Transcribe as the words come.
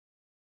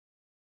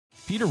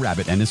Peter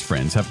Rabbit and his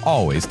friends have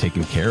always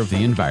taken care of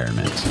the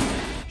environment.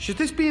 Should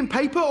this be in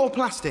paper or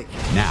plastic?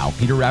 Now,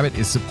 Peter Rabbit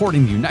is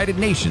supporting the United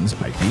Nations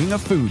by being a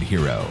food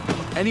hero.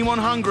 Anyone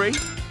hungry?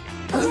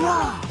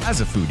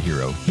 As a food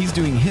hero, he's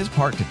doing his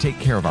part to take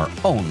care of our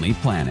only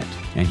planet,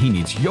 and he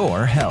needs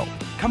your help.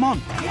 Come on.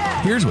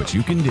 Here's what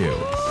you can do.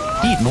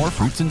 Eat more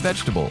fruits and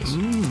vegetables.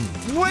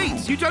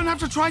 Wait, you don't have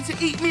to try to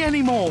eat me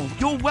anymore.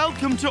 You're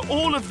welcome to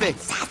all of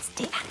this. That's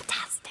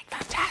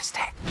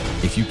fantastic.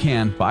 If you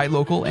can, buy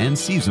local and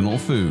seasonal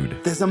food.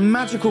 There's a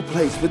magical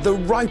place with the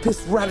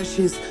ripest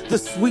radishes, the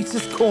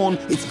sweetest corn.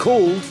 It's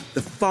called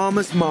the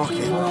Farmer's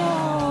Market.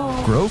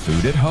 Grow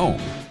food at home.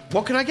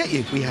 What can I get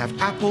you? We have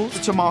apples,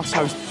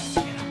 tomatoes,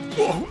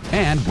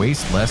 And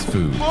waste less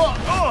food.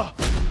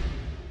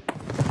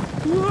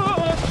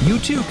 You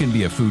too can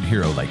be a food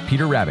hero like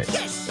Peter Rabbit.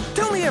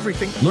 Tell me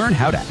everything. Learn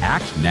how to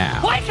act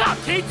now. Wake up,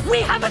 kids! We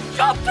have a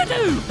job to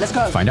do! Let's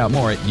go. Find out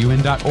more at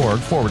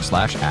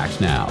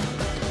un.org/act now.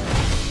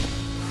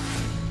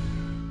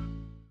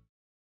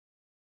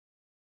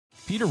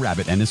 Peter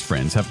Rabbit and his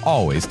friends have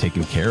always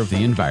taken care of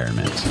the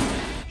environment.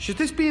 Should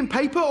this be in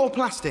paper or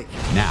plastic?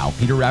 Now,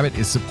 Peter Rabbit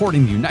is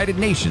supporting the United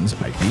Nations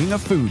by being a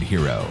food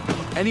hero.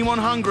 Anyone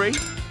hungry?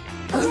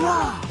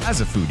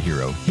 As a food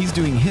hero, he's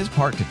doing his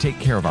part to take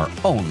care of our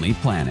only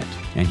planet,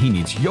 and he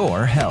needs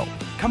your help.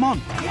 Come on.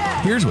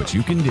 Here's what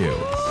you can do.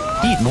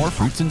 Eat more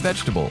fruits and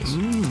vegetables.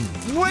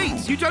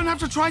 Wait, you don't have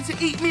to try to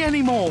eat me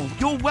anymore.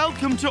 You're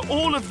welcome to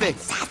all of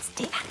this. That's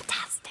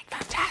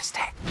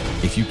fantastic.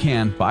 If you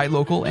can, buy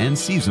local and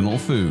seasonal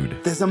food.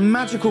 There's a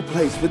magical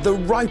place with the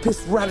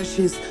ripest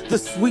radishes, the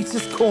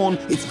sweetest corn.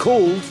 It's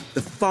called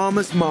the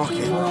Farmer's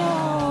Market.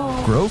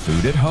 Grow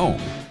food at home.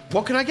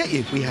 What can I get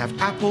you? We have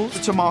apples,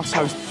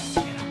 tomatoes,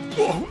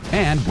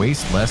 And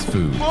waste less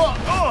food.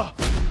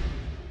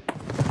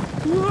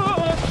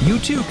 You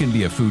too can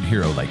be a food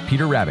hero like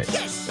Peter Rabbit.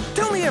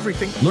 Tell me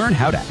everything. Learn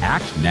how to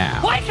act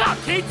now. Wake up,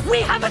 kids! We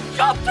have a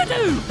job to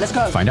do! Let's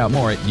go. Find out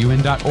more at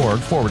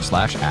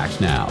un.org/act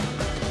now.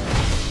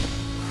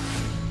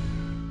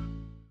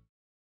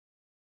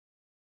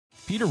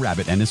 Peter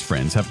Rabbit and his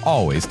friends have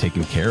always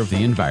taken care of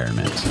the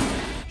environment.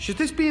 Should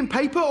this be in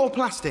paper or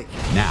plastic?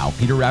 Now,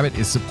 Peter Rabbit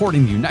is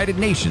supporting the United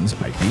Nations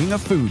by being a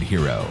food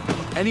hero.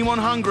 Anyone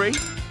hungry?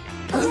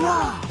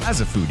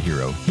 As a food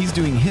hero, he's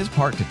doing his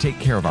part to take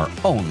care of our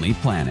only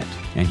planet,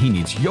 and he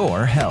needs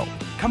your help.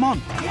 Come on.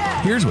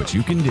 Here's what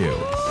you can do.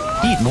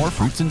 Eat more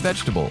fruits and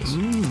vegetables.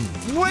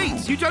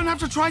 Wait, you don't have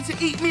to try to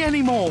eat me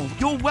anymore.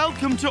 You're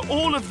welcome to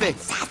all of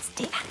this. That's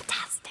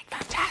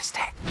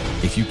fantastic.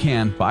 If you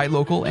can, buy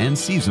local and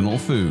seasonal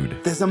food.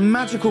 There's a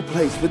magical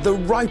place with the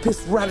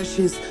ripest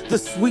radishes, the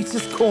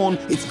sweetest corn.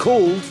 It's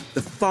called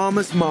the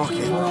Farmer's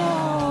Market.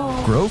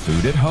 Grow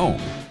food at home.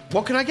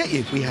 What can I get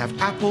you? We have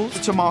apples,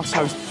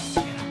 tomatoes,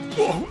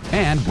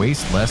 And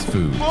waste less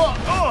food.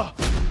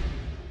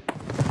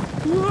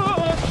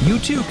 You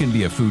too can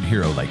be a food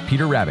hero like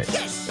Peter Rabbit.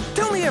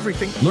 Tell me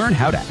everything. Learn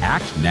how to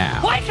act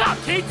now. Wake up,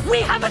 kids! We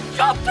have a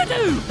job to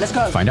do! Let's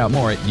go. Find out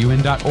more at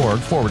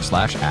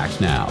un.org/act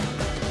now.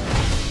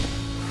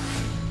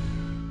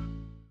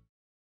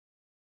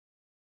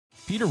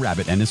 Peter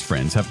Rabbit and his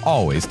friends have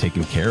always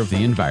taken care of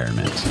the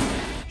environment.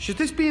 Should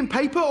this be in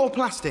paper or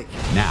plastic?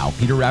 Now,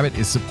 Peter Rabbit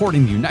is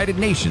supporting the United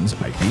Nations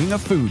by being a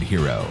food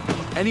hero.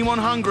 Anyone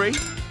hungry?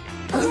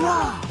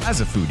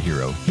 As a food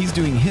hero, he's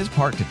doing his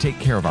part to take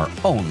care of our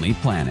only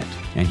planet,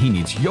 and he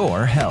needs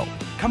your help.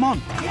 Come on.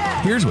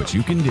 Here's what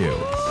you can do.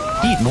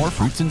 Eat more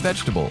fruits and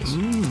vegetables.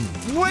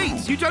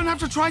 Wait, you don't have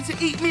to try to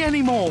eat me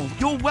anymore.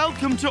 You're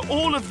welcome to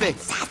all of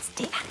this. That's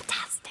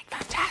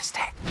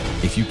fantastic.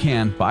 If you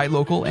can, buy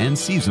local and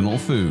seasonal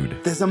food.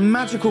 There's a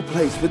magical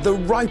place with the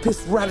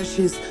ripest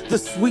radishes, the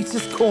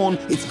sweetest corn.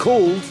 It's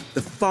called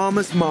the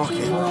Farmer's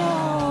Market.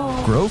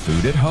 Grow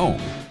food at home.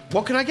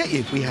 What can I get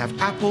you? We have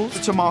apples,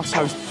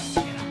 tomatoes,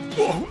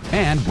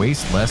 And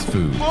waste less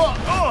food.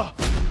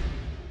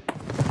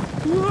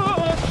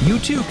 You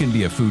too can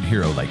be a food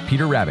hero like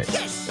Peter Rabbit.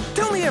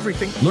 Tell me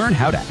everything. Learn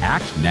how to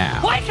act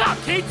now. Wake up,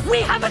 kids!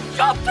 We have a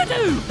job to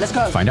do! Let's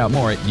go. Find out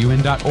more at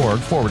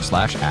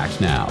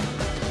un.org/act now.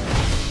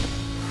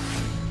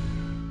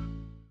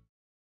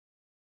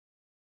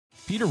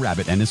 Peter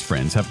Rabbit and his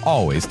friends have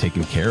always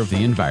taken care of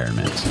the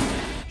environment.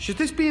 Should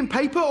this be in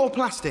paper or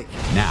plastic?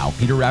 Now,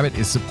 Peter Rabbit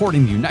is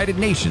supporting the United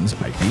Nations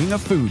by being a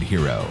food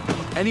hero.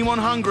 Anyone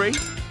hungry?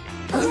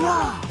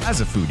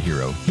 As a food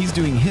hero, he's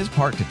doing his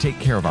part to take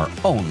care of our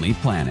only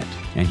planet,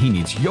 and he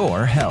needs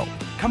your help.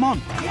 Come on.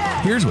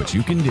 Here's what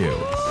you can do.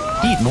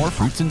 Eat more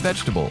fruits and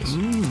vegetables.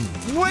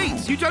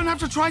 Wait, you don't have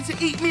to try to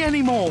eat me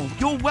anymore.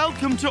 You're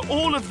welcome to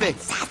all of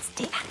this. That's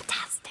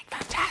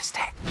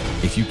fantastic.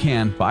 If you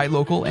can, buy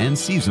local and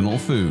seasonal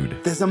food.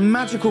 There's a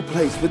magical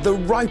place with the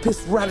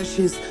ripest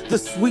radishes, the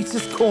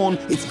sweetest corn.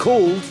 It's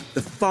called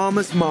the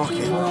Farmer's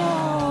Market.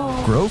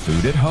 Grow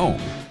food at home.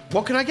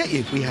 What can I get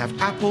you? We have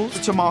apples,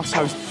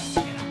 tomatoes,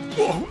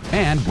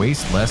 And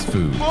waste less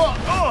food.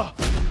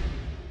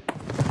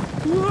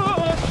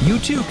 You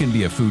too can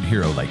be a food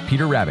hero like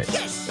Peter Rabbit.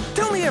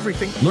 Tell me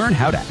everything. Learn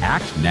how to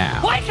act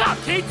now. Wake up,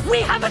 kids!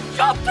 We have a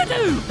job to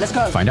do! Let's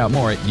go. Find out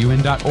more at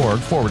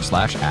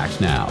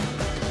un.org/act now.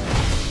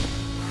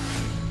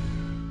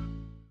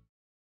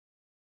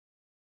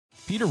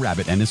 Peter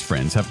Rabbit and his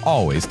friends have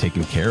always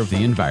taken care of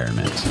the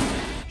environment.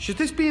 Should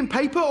this be in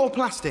paper or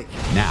plastic?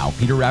 Now,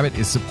 Peter Rabbit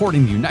is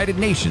supporting the United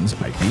Nations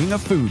by being a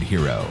food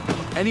hero.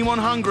 Anyone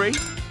hungry?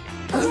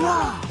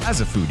 As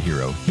a food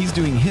hero, he's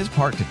doing his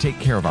part to take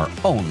care of our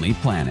only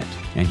planet,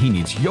 and he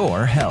needs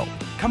your help.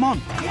 Come on.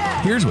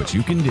 Here's what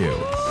you can do.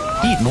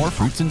 Eat more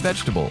fruits and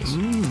vegetables.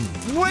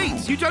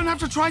 Wait, you don't have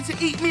to try to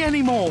eat me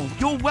anymore.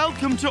 You're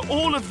welcome to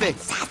all of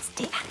this.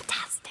 Fantastic!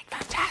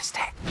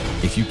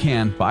 If you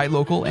can, buy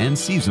local and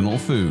seasonal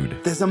food.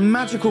 There's a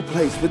magical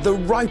place with the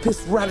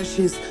ripest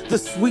radishes, the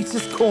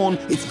sweetest corn.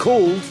 It's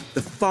called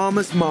the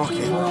Farmer's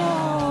Market.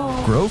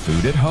 Grow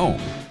food at home.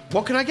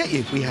 What can I get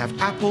you? We have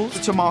apples,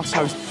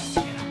 tomatoes.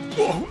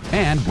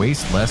 And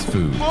waste less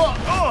food.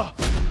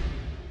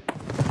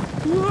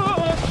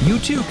 You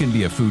too can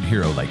be a food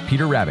hero like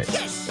Peter Rabbit.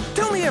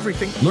 Tell me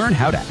everything. Learn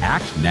how to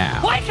act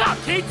now. Wake up,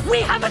 kids!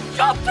 We have a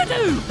job to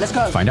do! Let's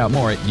go. Find out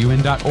more at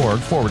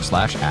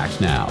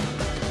un.org/act now.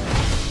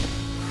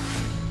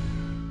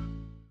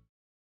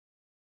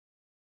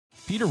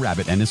 Peter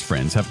Rabbit and his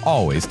friends have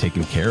always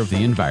taken care of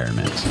the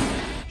environment.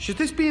 Should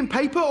this be in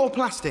paper or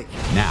plastic?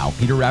 Now,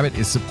 Peter Rabbit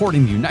is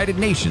supporting the United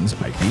Nations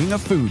by being a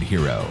food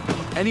hero.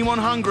 Anyone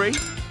hungry?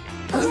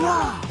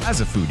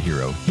 As a food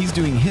hero, he's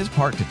doing his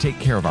part to take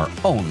care of our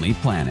only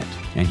planet,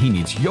 and he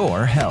needs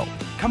your help.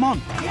 Come on.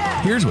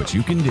 Here's what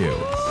you can do.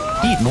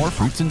 Eat more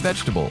fruits and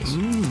vegetables.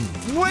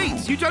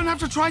 Wait, you don't have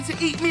to try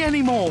to eat me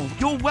anymore.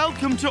 You're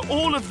welcome to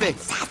all of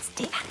this.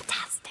 Fantastic!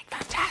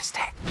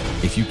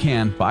 If you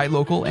can, buy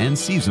local and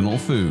seasonal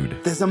food.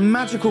 There's a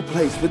magical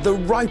place with the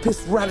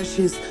ripest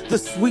radishes, the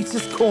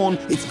sweetest corn.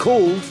 It's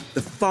called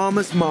the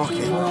Farmer's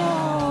Market.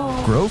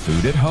 Grow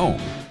food at home.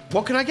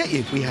 What can I get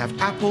you? We have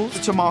apples,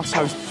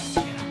 tomatoes.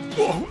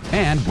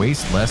 And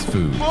waste less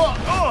food.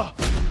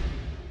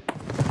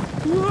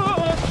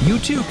 You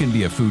too can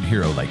be a food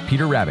hero like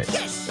Peter Rabbit.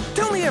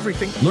 Tell me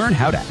everything. Learn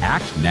how to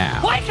act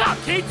now. Wake up,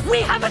 kids!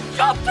 We have a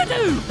job to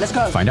do! Let's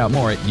go. Find out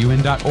more at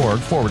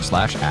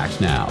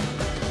un.org/act now.